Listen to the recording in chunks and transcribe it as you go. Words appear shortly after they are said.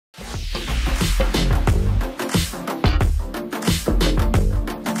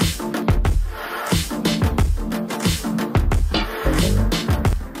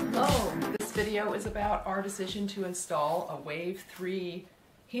is about our decision to install a Wave 3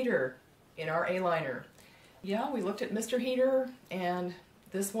 heater in our A-liner. Yeah, we looked at Mr. Heater and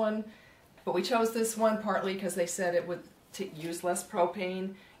this one, but we chose this one partly because they said it would use less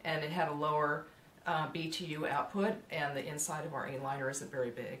propane and it had a lower BTU output, and the inside of our A-liner isn't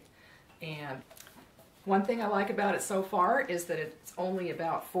very big. And one thing I like about it so far is that it's only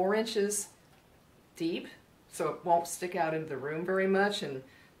about 4 inches deep, so it won't stick out into the room very much, and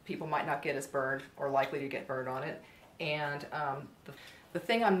people might not get as burned or likely to get burned on it. And the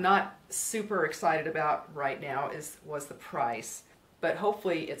thing I'm not super excited about right now was the price, but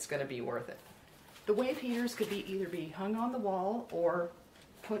hopefully it's going to be worth it. The Wave heaters could either be hung on the wall or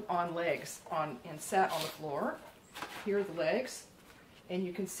put on legs and sat on the floor. Here are the legs, and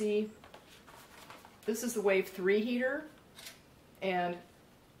you can see this is the Wave 3 heater, and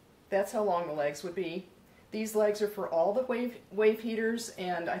that's how long the legs would be. These legs are for all the wave heaters,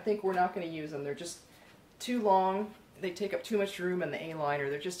 and I think we're not going to use them. They're just too long. They take up too much room in the A-liner.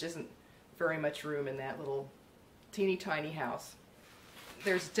 There just isn't very much room in that little teeny tiny house.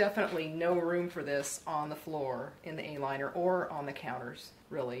 There's definitely no room for this on the floor in the A-liner or on the counters,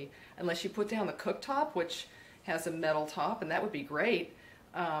 really, unless you put down the cooktop, which has a metal top, and that would be great.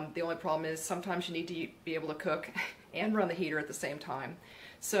 The only problem is sometimes you need to be able to cook and run the heater at the same time.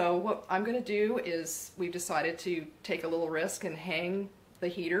 So what I'm going to do is we've decided to take a little risk and hang the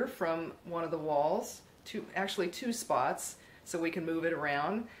heater from one of the walls, actually two spots, so we can move it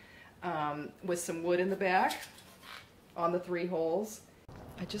around with some wood in the back on the 3 holes.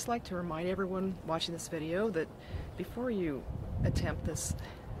 I'd just like to remind everyone watching this video that before you attempt this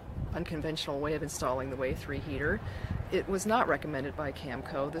unconventional way of installing the Wave 3 heater, it was not recommended by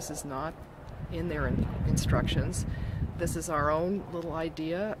Camco. This is not in their instructions. This is our own little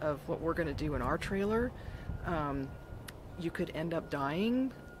idea of what we're going to do in our trailer. You could end up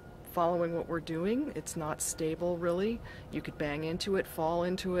dying following what we're doing. It's not stable, really. You could bang into it, fall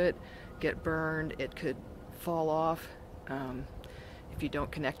into it, get burned. It could fall off if you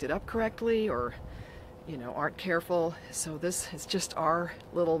don't connect it up correctly, or aren't careful. So this is just our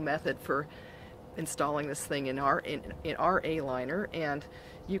little method for installing this thing in our A-liner, and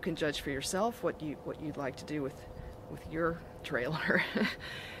you can judge for yourself what you'd like to do with your trailer.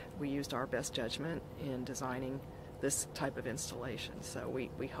 We used our best judgment in designing this type of installation, so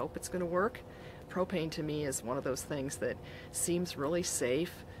we hope it's going to work. Propane to me is one of those things that seems really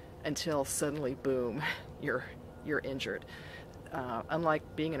safe until suddenly, boom, you're injured.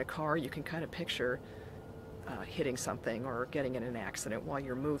 Unlike being in a car, you can kind of picture hitting something or getting in an accident while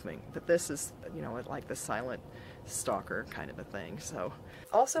you're moving, but this is like the silent stalker kind of a thing. So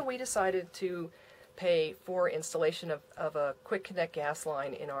also we decided to pay for installation of a quick connect gas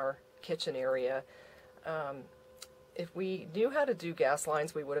line in our kitchen area. If we knew how to do gas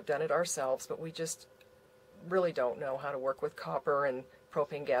lines, we would have done it ourselves, but we just really don't know how to work with copper and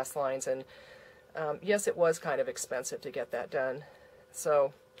propane gas lines, and yes, it was kind of expensive to get that done.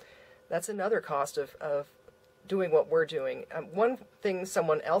 So that's another cost of doing what we're doing. One thing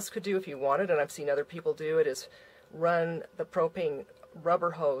someone else could do if you wanted, and I've seen other people do it, is run the propane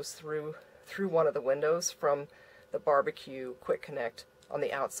rubber hose through one of the windows from the barbecue quick connect on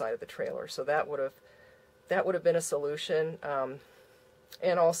the outside of the trailer. So that would have been a solution.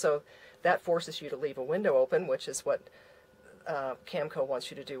 And also that forces you to leave a window open, which is what Camco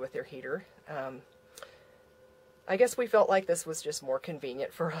wants you to do with their heater. I guess we felt like this was just more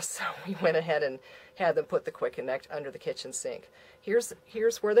convenient for us, so we went ahead and had them put the quick connect under the kitchen sink. Here's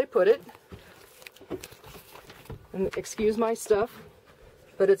where they put it. And excuse my stuff,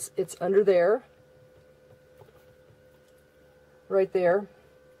 but it's under there, right there.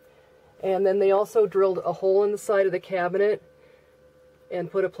 And then they also drilled a hole in the side of the cabinet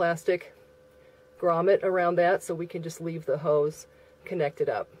and put a plastic grommet around that, so we can just leave the hose connected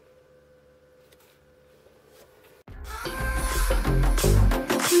up.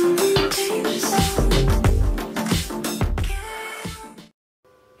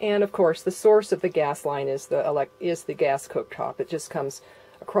 And of course, the source of the gas line is the gas cooktop. It just comes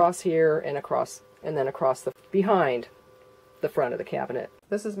across here and across, and then across behind the front of the cabinet.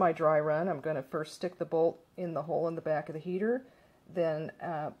 This is my dry run. I'm going to first stick the bolt in the hole in the back of the heater. Then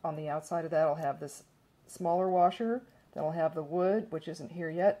on the outside of that, I'll have this smaller washer. Then I'll have the wood, which isn't here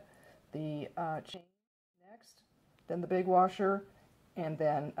yet, the chain next, then the big washer, and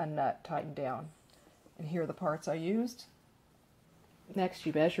then a nut tightened down. And here are the parts I used. Next,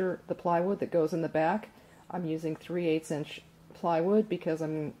 you measure the plywood that goes in the back. I'm using 3/8 inch plywood because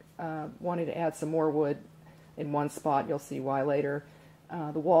I'm wanting to add some more wood in one spot. You'll see why later.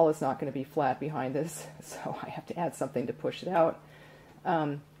 The wall is not going to be flat behind this, so I have to add something to push it out.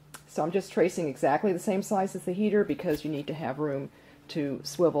 So I'm just tracing exactly the same size as the heater because you need to have room to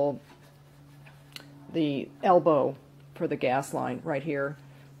swivel the elbow for the gas line right here.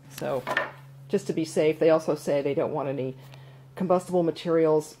 So just to be safe, they also say they don't want any combustible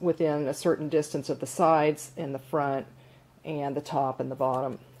materials within a certain distance of the sides and the front and the top and the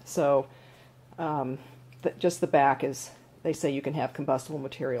bottom. So just the back is, they say you can have combustible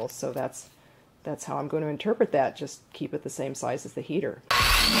materials, so that's how I'm going to interpret that. Just keep it the same size as the heater.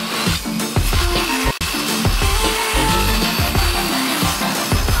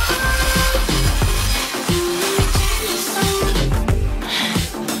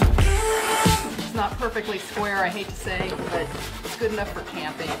 It's not perfectly square, I hate to say, but it's good enough for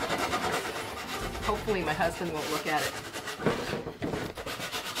camping. Hopefully my husband won't look at it.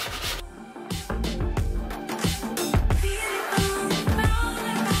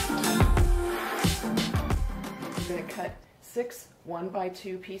 I'm going to cut 6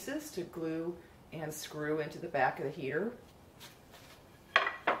 1x2 pieces to glue and screw into the back of the heater.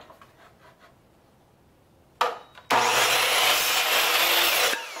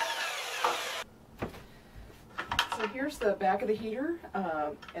 So here's the back of the heater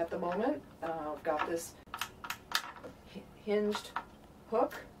at the moment. I've got this hinged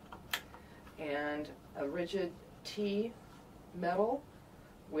hook and a rigid T metal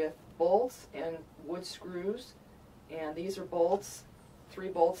with bolts and wood screws, and these are bolts, 3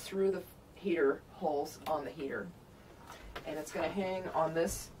 bolts through the heater holes on the heater, and it's going to hang on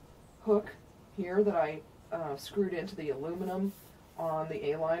this hook here that I screwed into the aluminum on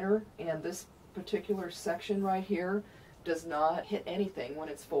the A-liner, and this particular section right here does not hit anything when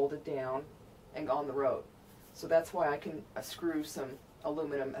it's folded down and on the road. So that's why I can screw some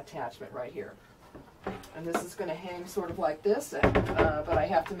aluminum attachment right here. And this is going to hang sort of like this, but I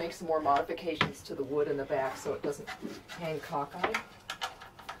have to make some more modifications to the wood in the back so it doesn't hang cockeyed.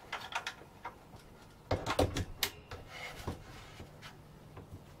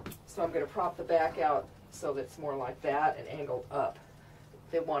 So I'm going to prop the back out so that it's more like that and angled up.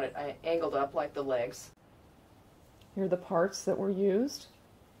 They want it angled up like the legs. Here are the parts that were used.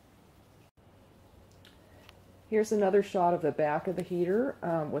 Here's another shot of the back of the heater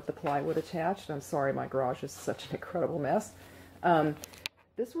with the plywood attached. I'm sorry, my garage is such an incredible mess.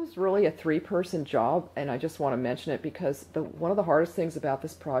 This was really a 3-person job, and I just want to mention it because one of the hardest things about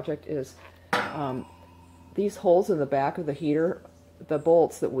this project is these holes in the back of the heater, the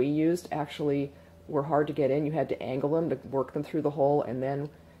bolts that we used actually were hard to get in. You had to angle them to work them through the hole, and then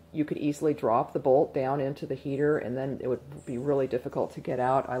you could easily drop the bolt down into the heater, and then it would be really difficult to get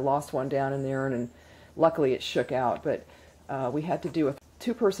out. I lost one down in there, and luckily it shook out, but we had to do a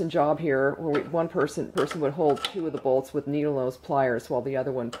 2-person job here where one person would hold 2 of the bolts with needle nose pliers while the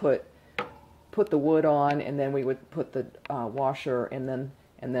other one put the wood on, and then we would put the washer and then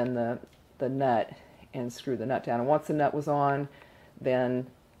the nut and screw the nut down. And once the nut was on, then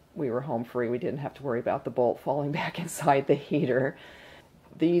we were home free. We didn't have to worry about the bolt falling back inside the heater.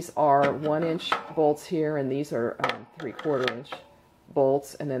 These are 1-inch bolts here, and these are 3/4-inch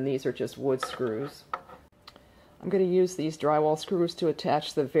bolts, and then these are just wood screws. I'm going to use these drywall screws to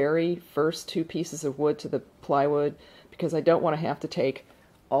attach the very first 2 pieces of wood to the plywood because I don't want to have to take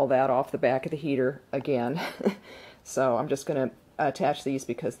all that off the back of the heater again. So I'm just going to attach these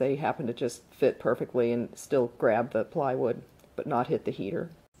because they happen to just fit perfectly and still grab the plywood but not hit the heater.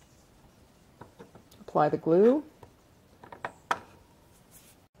 Apply the glue.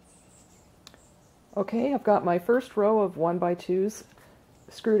 Okay, I've got my first row of 1x2s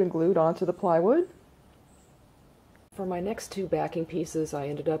screwed and glued onto the plywood. For my next 2 backing pieces, I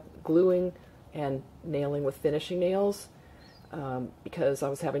ended up gluing and nailing with finishing nails because I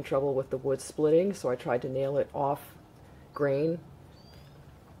was having trouble with the wood splitting, so I tried to nail it off grain.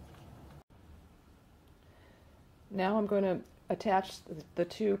 Now I'm going to attach the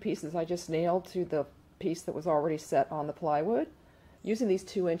 2 pieces I just nailed to the piece that was already set on the plywood using these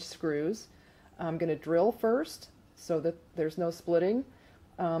 2-inch screws. I'm going to drill first so that there's no splitting.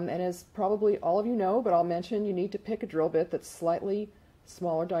 And as probably all of you know, but I'll mention, you need to pick a drill bit that's slightly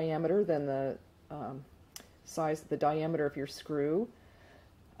smaller diameter than the the diameter of your screw.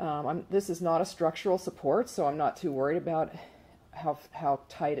 This is not a structural support, so I'm not too worried about how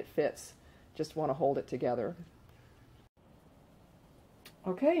tight it fits. Just want to hold it together.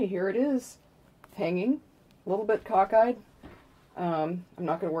 Okay, here it is, hanging, a little bit cockeyed. I'm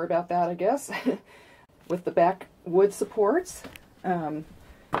not going to worry about that, I guess. With the back wood supports,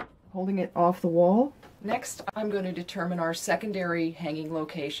 holding it off the wall. Next, I'm going to determine our secondary hanging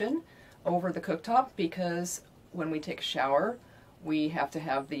location over the cooktop because when we take a shower, we have to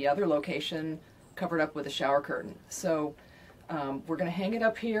have the other location covered up with a shower curtain. So We're going to hang it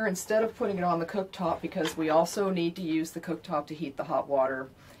up here instead of putting it on the cooktop, because we also need to use the cooktop to heat the hot water,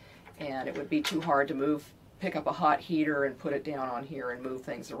 and it would be too hard to pick up a hot heater and put it down on here and move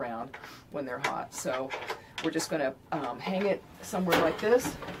things around when they're hot. So we're just going to hang it somewhere like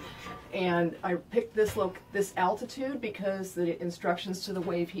this. And I picked this altitude because the instructions to the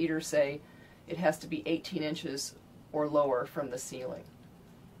wave heater say it has to be 18 inches or lower from the ceiling.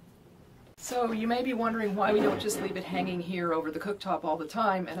 So you may be wondering why we don't just leave it hanging here over the cooktop all the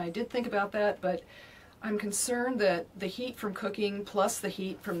time, and I did think about that, but I'm concerned that the heat from cooking plus the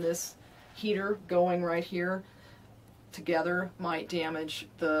heat from this heater going right here together might damage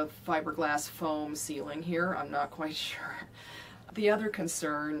the fiberglass foam ceiling here. I'm not quite sure. The other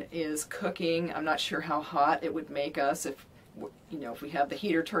concern is cooking. I'm not sure how hot it would make us if we have the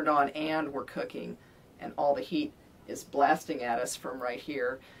heater turned on and we're cooking and all the heat is blasting at us from right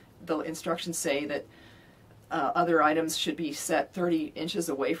here. The instructions say that other items should be set 30 inches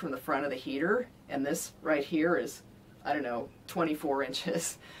away from the front of the heater, and this right here is, I don't know, 24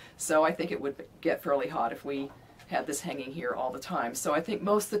 inches. So I think it would get fairly hot if we had this hanging here all the time. So I think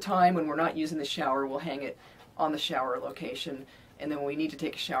most of the time when we're not using the shower, we'll hang it on the shower location, and then when we need to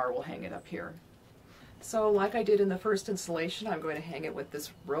take a shower, we'll hang it up here. So like I did in the first installation, I'm going to hang it with this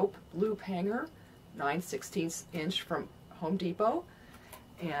rope loop hanger, 9/16 inch from Home Depot,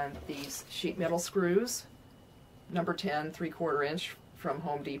 and these sheet metal screws, number 10 3/4 inch from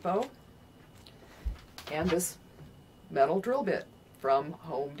Home Depot, and this metal drill bit from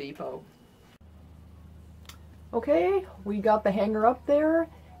Home Depot. Okay, we got the hanger up there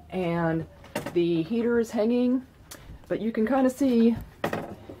and the heater is hanging, but you can kind of see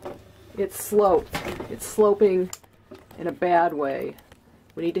it's sloped. It's sloping in a bad way.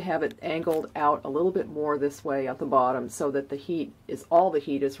 We need to have it angled out a little bit more this way at the bottom so that all the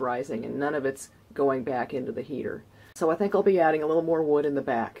heat is rising and none of it's going back into the heater. So I think I'll be adding a little more wood in the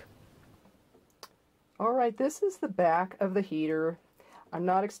back. Alright, this is the back of the heater. I'm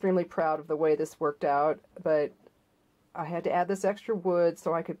not extremely proud of the way this worked out, but I had to add this extra wood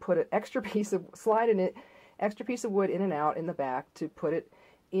so I could put an extra piece of wood in and out in the back to put it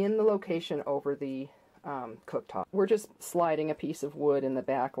in the location over the cooktop. We're just sliding a piece of wood in the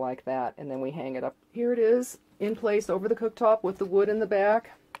back like that, and then we hang it up. Here it is in place over the cooktop with the wood in the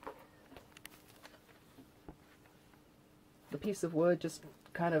back. The piece of wood just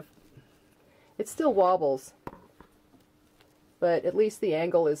kind of, it still wobbles, but at least the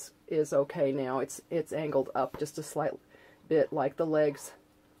angle is okay now. It's angled up just a slight bit like the legs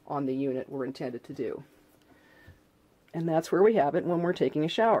on the unit were intended to do. And that's where we have it when we're taking a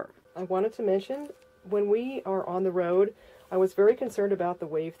shower. I wanted to mention, when we are on the road, I was very concerned about the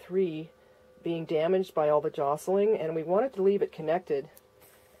Wave 3 being damaged by all the jostling, and we wanted to leave it connected,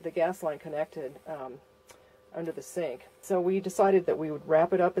 the gas line connected under the sink. So we decided that we would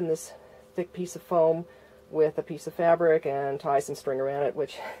wrap it up in this thick piece of foam with a piece of fabric and tie some string around it,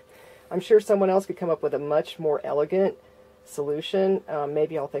 which I'm sure someone else could come up with a much more elegant solution.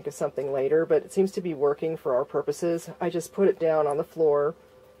 Maybe I'll think of something later, but it seems to be working for our purposes. I just put it down on the floor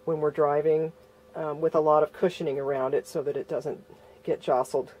when we're driving with a lot of cushioning around it so that it doesn't get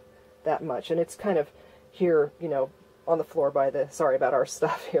jostled that much. And it's kind of here, on the floor by the, sorry about our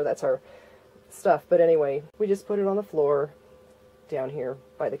stuff here, that's our stuff. But anyway, we just put it on the floor down here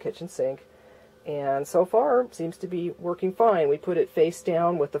by the kitchen sink. And so far, it seems to be working fine. We put it face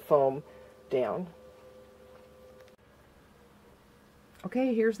down with the foam down.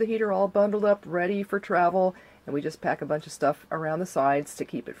 Okay, here's the heater all bundled up, ready for travel, and we just pack a bunch of stuff around the sides to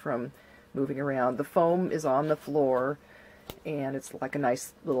keep it from moving around. The foam is on the floor, and it's like a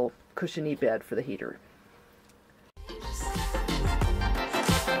nice little cushiony bed for the heater.